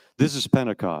This is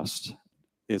Pentecost.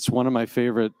 It's one of my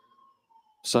favorite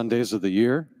Sundays of the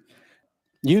year.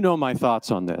 You know my thoughts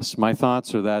on this. My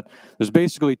thoughts are that there's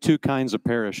basically two kinds of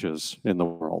parishes in the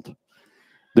world.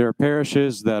 There are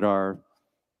parishes that are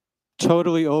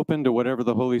totally open to whatever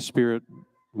the Holy Spirit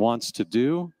wants to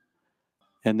do,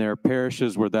 and there are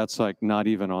parishes where that's like not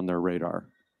even on their radar,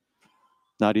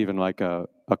 not even like a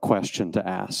question to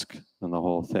ask and the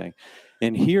whole thing.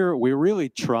 And here we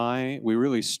really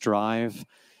strive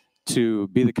to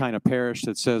be the kind of parish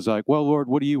that says like, well, Lord,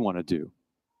 what do you want to do?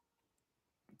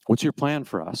 What's your plan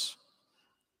for us?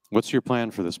 What's your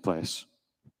plan for this place?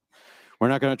 We're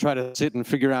not going to try to sit and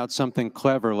figure out something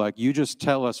clever like you just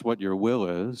tell us what your will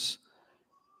is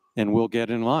and we'll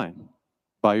get in line.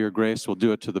 By your grace, we'll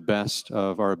do it to the best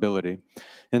of our ability.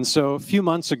 And so a few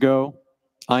months ago,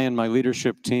 I and my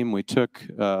leadership team, we took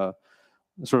sort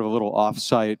of a little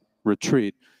off-site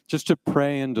retreat just to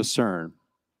pray and discern.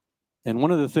 And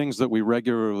one of the things that we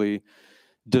regularly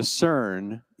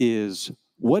discern is,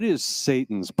 what is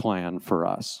Satan's plan for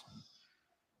us?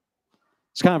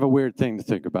 It's kind of a weird thing to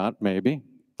think about, maybe.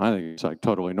 I think it's like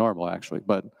totally normal, actually.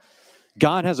 But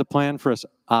God has a plan for us,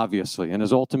 obviously, and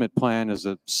his ultimate plan is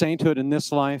a sainthood in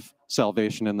this life,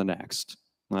 salvation in the next.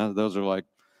 Those are like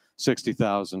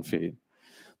 60,000 feet.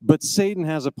 But Satan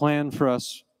has a plan for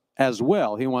us as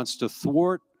well. He wants to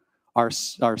thwart our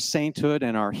sainthood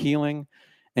and our healing,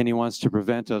 and he wants to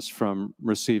prevent us from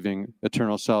receiving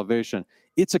eternal salvation.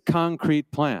 It's a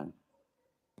concrete plan.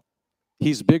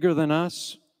 He's bigger than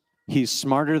us. He's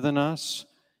smarter than us.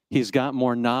 He's got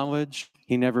more knowledge.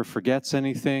 He never forgets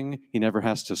anything. He never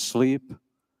has to sleep.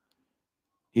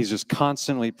 He's just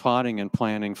constantly plotting and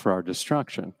planning for our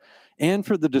destruction and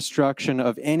for the destruction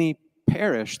of any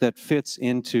parish that fits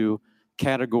into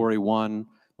category one,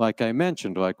 like I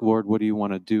mentioned, like, Lord, what do you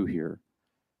want to do here?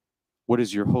 What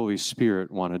does your Holy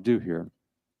Spirit want to do here?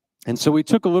 And so we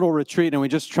took a little retreat and we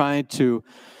just tried to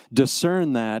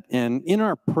discern that. And in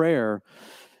our prayer,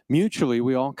 mutually,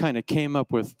 we all kind of came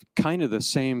up with kind of the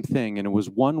same thing. And it was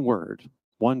one word,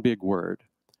 one big word: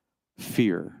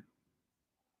 fear.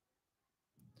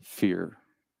 Fear.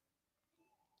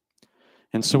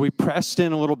 And so we pressed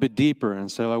in a little bit deeper and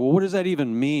said, like, well, what does that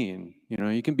even mean? You know,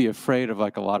 you can be afraid of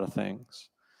like a lot of things.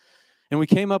 And we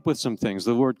came up with some things.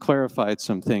 The Lord clarified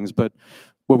some things. But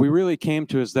what we really came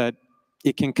to is that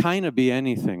it can kind of be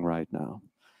anything right now.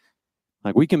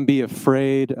 Like, we can be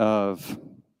afraid of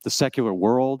the secular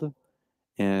world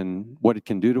and what it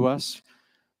can do to us.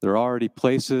 There are already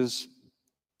places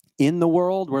in the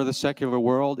world where the secular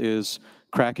world is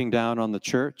cracking down on the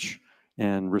church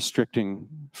and restricting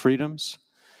freedoms.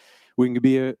 We can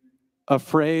be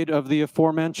afraid of the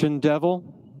aforementioned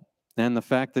devil and the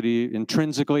fact that he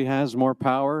intrinsically has more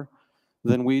power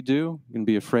than we do. We can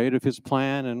be afraid of his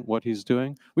plan and what he's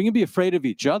doing. We can be afraid of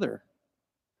each other.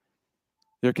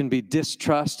 There can be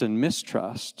distrust and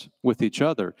mistrust with each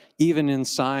other, even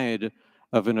inside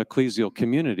of an ecclesial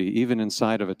community, even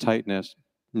inside of a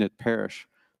tight-knit parish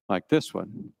like this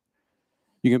one.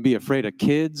 You can be afraid of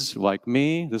kids like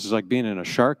me. This is like being in a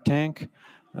Shark Tank.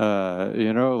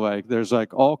 Like there's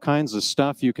like all kinds of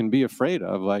stuff you can be afraid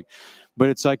of. But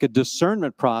it's like a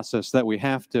discernment process that we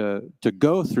have to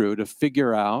go through to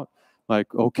figure out,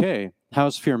 like, okay,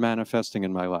 how's fear manifesting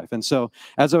in my life? And so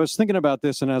as I was thinking about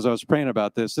this and as I was praying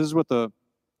about this is what the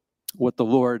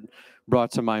Lord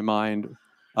brought to my mind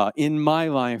in my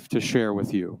life to share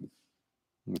with you.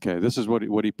 Okay, this is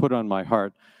what he put on my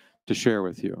heart to share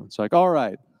with you. It's like, all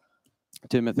right,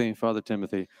 Timothy, Father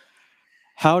Timothy,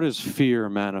 how does fear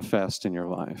manifest in your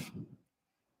life?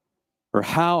 Or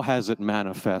how has it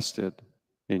manifested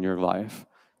in your life,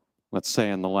 let's say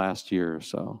in the last year or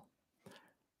so?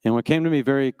 And what came to me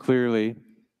very clearly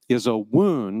is a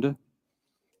wound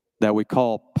that we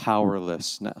call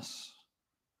powerlessness.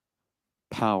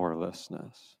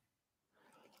 Powerlessness.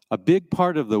 A big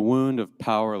part of the wound of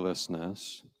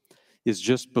powerlessness is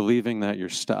just believing that you're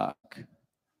stuck.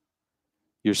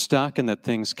 You're stuck and that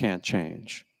things can't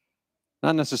change.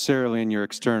 Not necessarily in your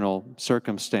external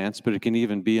circumstance, but it can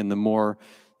even be in the more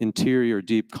interior,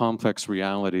 deep, complex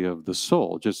reality of the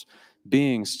soul. Just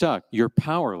being stuck. You're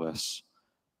powerless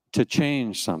to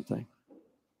change something.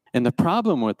 And the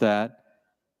problem with that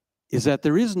is that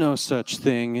there is no such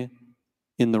thing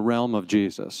in the realm of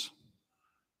Jesus.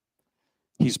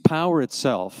 He's power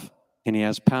itself, and he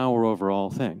has power over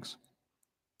all things.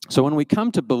 So when we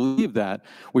come to believe that,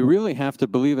 we really have to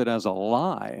believe it as a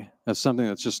lie, as something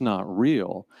that's just not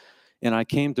real. And I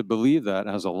came to believe that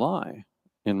as a lie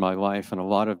in my life in a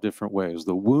lot of different ways.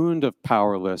 The wound of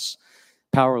powerlessness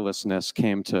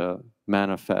came to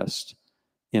manifest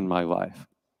in my life.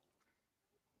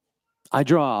 I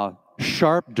draw a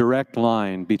sharp, direct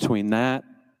line between that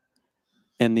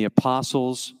and the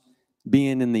apostles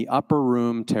being in the upper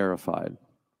room terrified.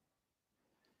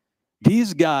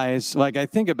 These guys, like, I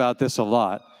think about this a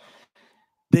lot.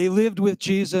 They lived with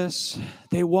Jesus.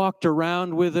 They walked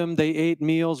around with him. They ate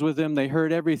meals with him. They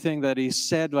heard everything that he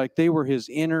said, like they were his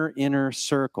inner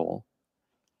circle.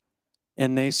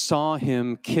 And they saw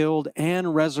him killed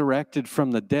and resurrected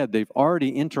from the dead. They've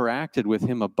already interacted with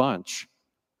him a bunch.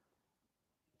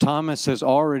 Thomas has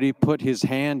already put his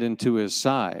hand into his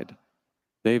side.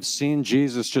 They've seen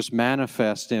Jesus just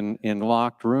manifest in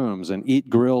locked rooms and eat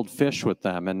grilled fish with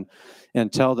them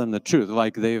and tell them the truth,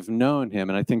 like they've known him.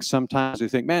 And I think sometimes we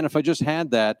think, man, if I just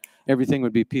had that, everything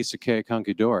would be piece of cake,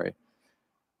 hunky-dory.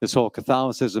 This whole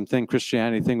Catholicism thing,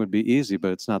 Christianity thing would be easy,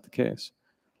 but it's not the case.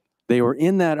 They were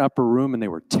in that upper room and they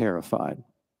were terrified.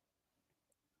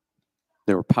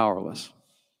 They were powerless.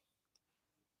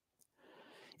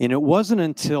 And it wasn't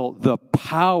until the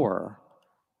power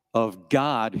of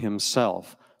God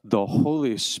himself, the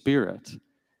Holy Spirit,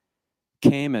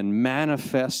 came and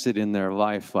manifested in their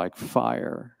life like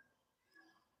fire,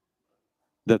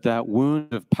 that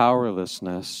wound of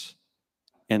powerlessness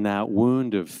and that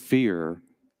wound of fear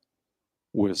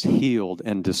was healed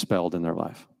and dispelled in their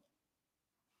life.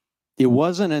 It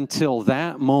wasn't until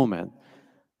that moment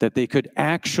that they could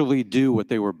actually do what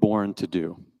they were born to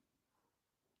do.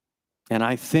 And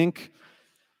I think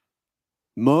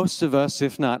most of us,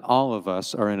 if not all of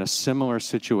us, are in a similar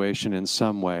situation in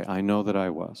some way. I know that I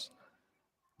was.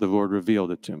 The Lord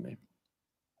revealed it to me.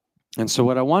 And so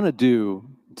what I want to do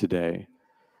today,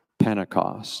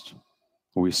 Pentecost,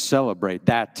 we celebrate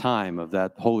that time of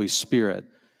that Holy Spirit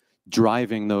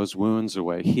driving those wounds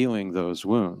away, healing those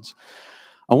wounds.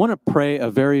 I want to pray a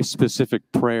very specific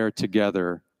prayer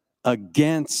together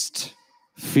against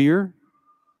fear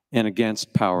and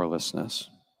against powerlessness.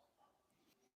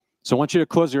 So I want you to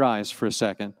close your eyes for a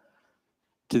second,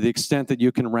 to the extent that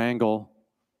you can wrangle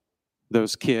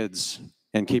those kids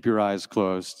and keep your eyes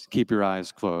closed. Keep your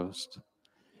eyes closed.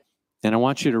 And I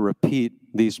want you to repeat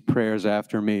these prayers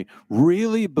after me,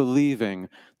 really believing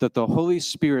that the Holy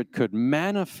Spirit could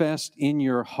manifest in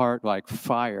your heart like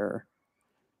fire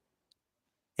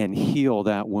and heal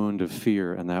that wound of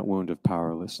fear and that wound of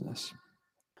powerlessness.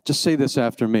 Just say this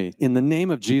after me. In the name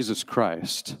of Jesus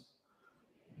Christ,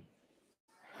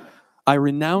 I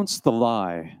renounce the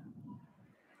lie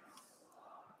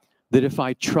that if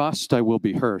I trust, I will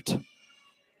be hurt,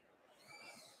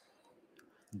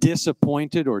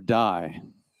 disappointed, or die.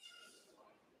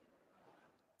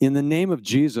 In the name of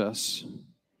Jesus,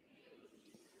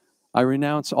 I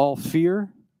renounce all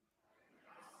fear,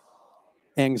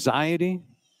 anxiety,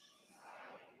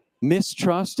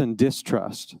 mistrust, and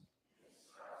distrust.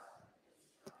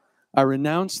 I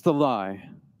renounce the lie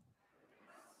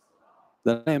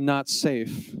that I am not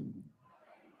safe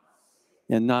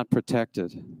and not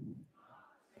protected.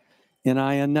 And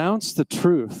I announce the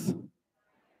truth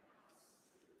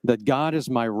that God is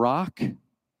my rock,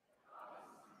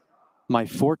 my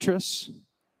fortress,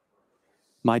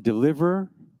 my deliverer,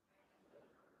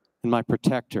 and my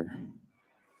protector.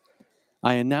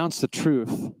 I announce the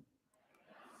truth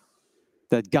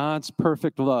that God's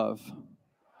perfect love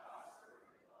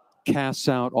casts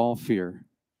out all fear.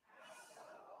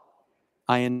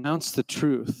 I announce the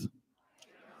truth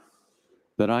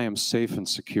that I am safe and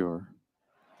secure.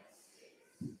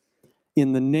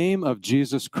 In the name of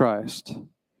Jesus Christ,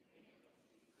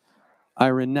 I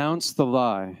renounce the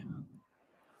lie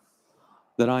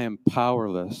that I am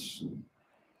powerless,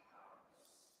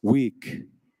 weak,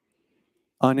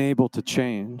 unable to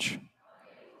change,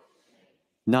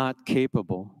 not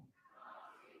capable,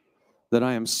 that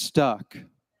I am stuck,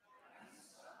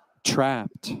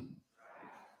 trapped,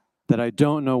 that I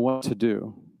don't know what to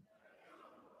do.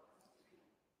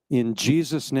 In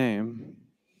Jesus' name,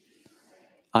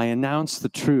 I announce the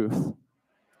truth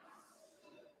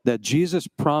that Jesus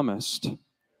promised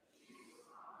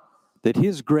that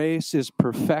his grace is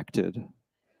perfected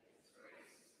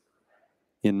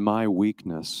in my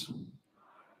weakness,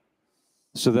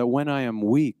 so that when I am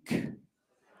weak,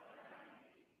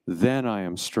 then I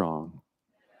am strong.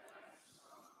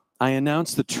 I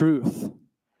announce the truth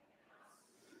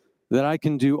that I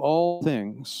can do all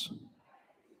things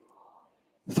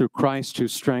through Christ who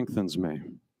strengthens me.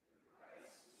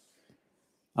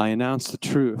 I announce the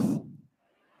truth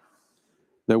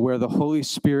that where the Holy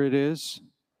Spirit is,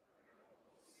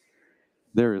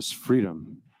 there is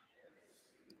freedom.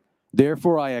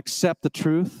 Therefore, I accept the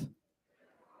truth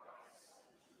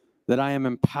that I am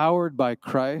empowered by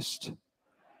Christ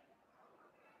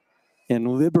and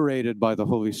liberated by the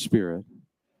Holy Spirit.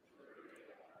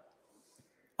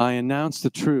 I announce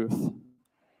the truth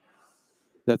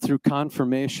that through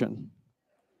confirmation,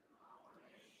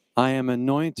 I am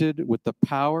anointed with the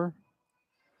power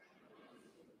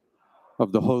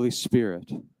of the Holy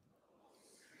Spirit,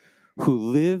 who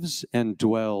lives and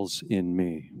dwells in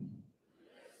me.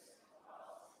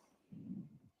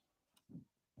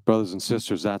 Brothers and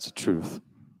sisters, that's the truth.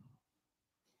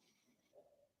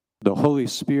 The Holy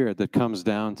Spirit that comes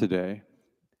down today,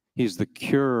 he's the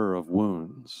curer of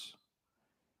wounds.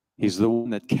 He's the one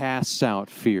that casts out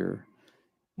fear.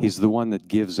 He's the one that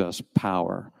gives us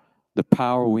power, the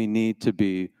power we need to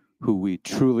be who we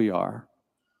truly are,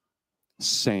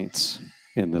 saints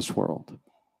in this world.